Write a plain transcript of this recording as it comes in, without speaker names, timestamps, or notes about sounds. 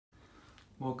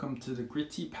Welcome to the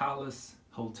Gritti Palace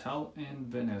Hotel in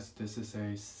Venice. This is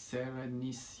a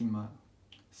Serenissima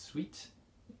suite,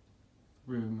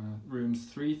 rooms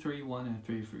 331 and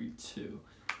 332.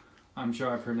 I'm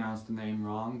sure I pronounced the name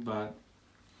wrong, but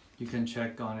you can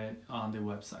check on it on the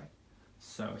website.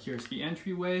 So here's the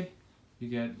entryway. You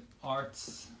get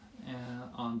arts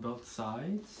on both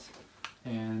sides,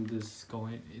 and this is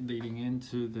leading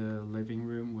into the living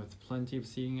room with plenty of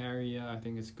seating area. I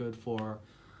think it's good for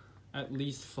at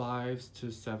least 5 to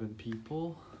 7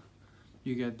 people.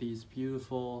 You get these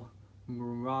beautiful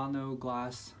Murano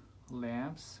glass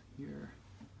lamps here.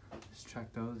 Just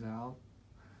check those out.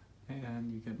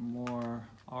 And you get more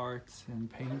arts and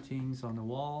paintings on the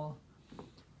wall.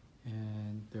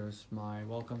 And there's my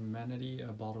welcome amenity,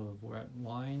 a bottle of red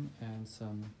wine and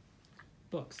some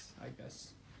books, I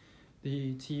guess.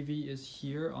 The TV is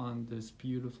here on this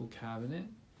beautiful cabinet,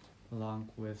 along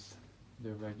with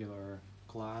the regular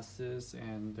glasses,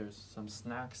 and there's some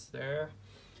snacks there.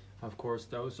 Of course,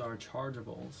 those are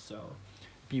chargeable, so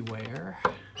beware.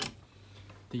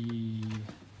 The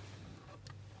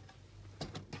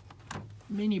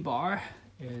mini bar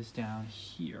is down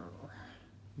here.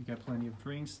 You get plenty of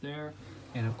drinks there,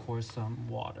 and of course some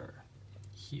water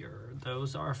here.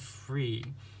 Those are free.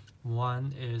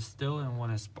 One is still and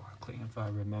one is sparkling, if I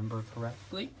remember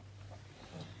correctly.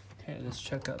 Okay, let's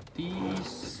check out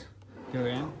these. They're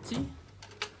empty.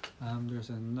 There's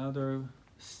another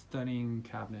stunning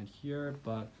cabinet here,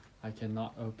 but I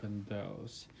cannot open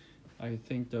those. I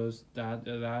think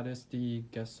that is the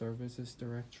guest services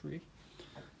directory.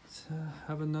 Let's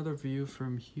have another view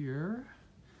from here.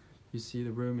 You see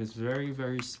the room is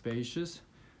very spacious.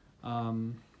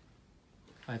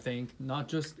 I think not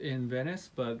just in Venice,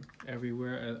 but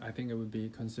everywhere. I think it would be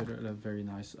considered a very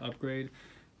nice upgrade.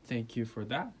 Thank you for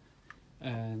that.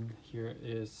 And here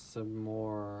is some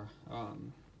more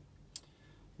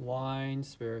wine,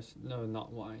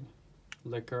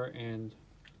 liquor and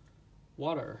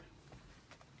water.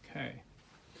 Okay,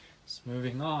 so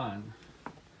moving on.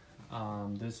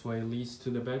 This way leads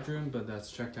to the bedroom, but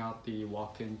let's check out the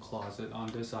walk-in closet on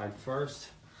this side first.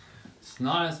 It's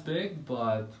not as big,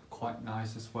 but quite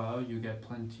nice as well. You get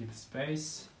plenty of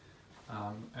space,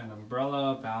 an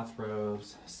umbrella,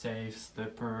 bathrobes, safe,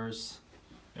 slippers,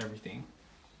 everything.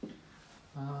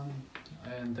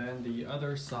 And then the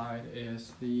other side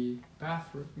is the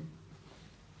bathroom.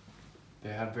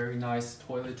 They have very nice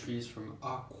toiletries from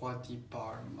Acqua di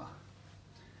Parma.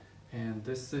 And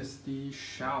this is the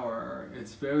shower.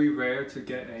 It's very rare to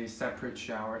get a separate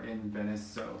shower in Venice,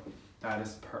 so that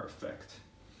is perfect.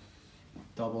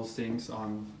 Double sinks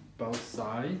on both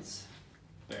sides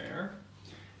there.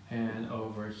 And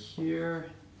over here,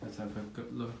 let's have a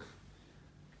good look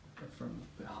from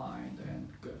behind, and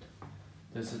good.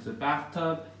 This is the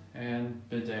bathtub and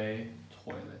bidet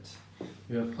toilet.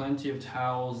 You have plenty of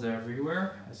towels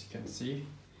everywhere, as you can see.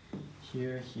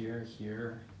 Here,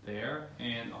 there,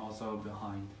 and also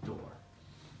behind the door.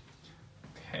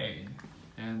 Okay,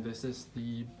 and this is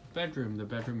the bedroom. The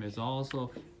bedroom is also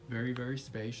very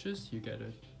spacious. You get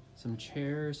some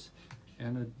chairs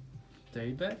and a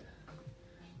day bed,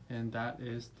 and that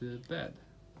is the bed.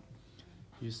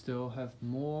 You still have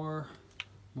more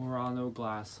Murano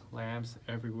glass lamps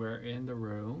everywhere in the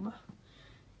room,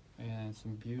 and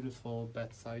some beautiful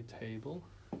bedside table.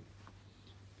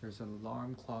 There's an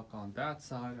alarm clock on that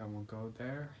side. I won't go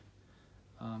there.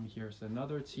 Here's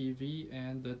another TV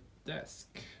and the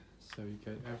desk. So you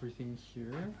get everything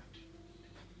here.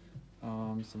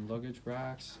 Some luggage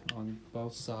racks on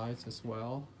both sides as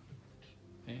well.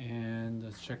 And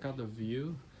let's check out the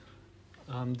view.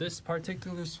 This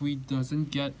particular suite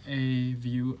doesn't get a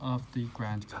view of the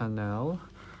Grand Canal,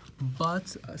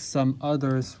 but some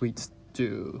other suites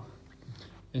do.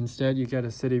 Instead, you get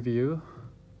a city view.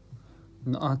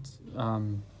 Not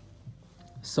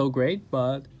so great,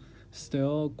 but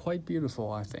still quite beautiful,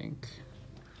 I think.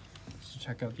 Let's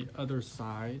check out the other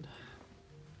side.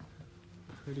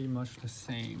 Pretty much the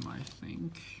same, I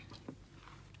think.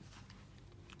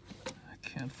 I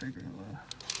can't figure it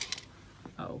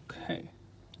out. Okay.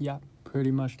 Yeah,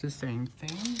 pretty much the same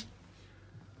thing.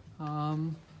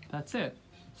 That's it.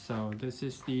 So this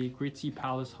is the Gritti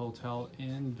Palace Hotel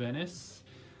in Venice,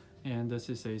 and this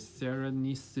is a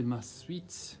Serenissima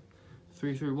Suite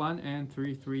 331 and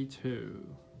 332.